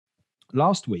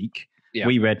last week Yeah.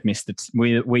 we read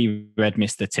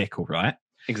Mr. Tickle, right?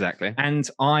 Exactly. And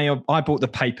I bought the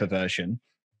paper version,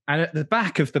 and at the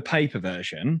back of the paper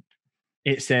version,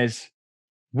 it says,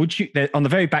 on the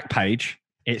very back page,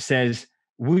 it says,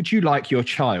 would you like your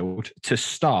child to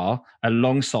star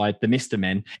alongside the Mr.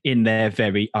 Men in their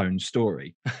very own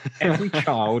story? Every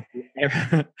child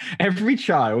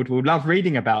will love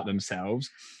reading about themselves,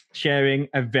 sharing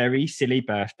a very silly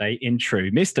birthday in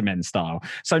true Mr. Men style.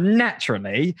 So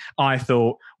naturally, I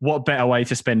thought, what better way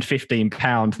to spend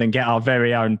 £15 than get our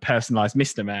very own personalised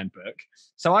Mr. Man book?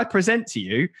 So I present to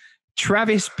you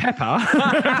Travis Pepper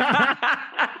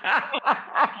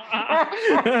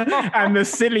and the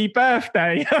silly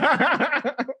birthday.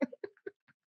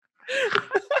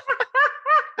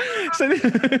 So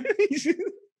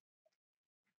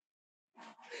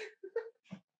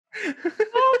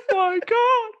oh my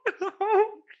God.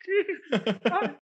 Oh,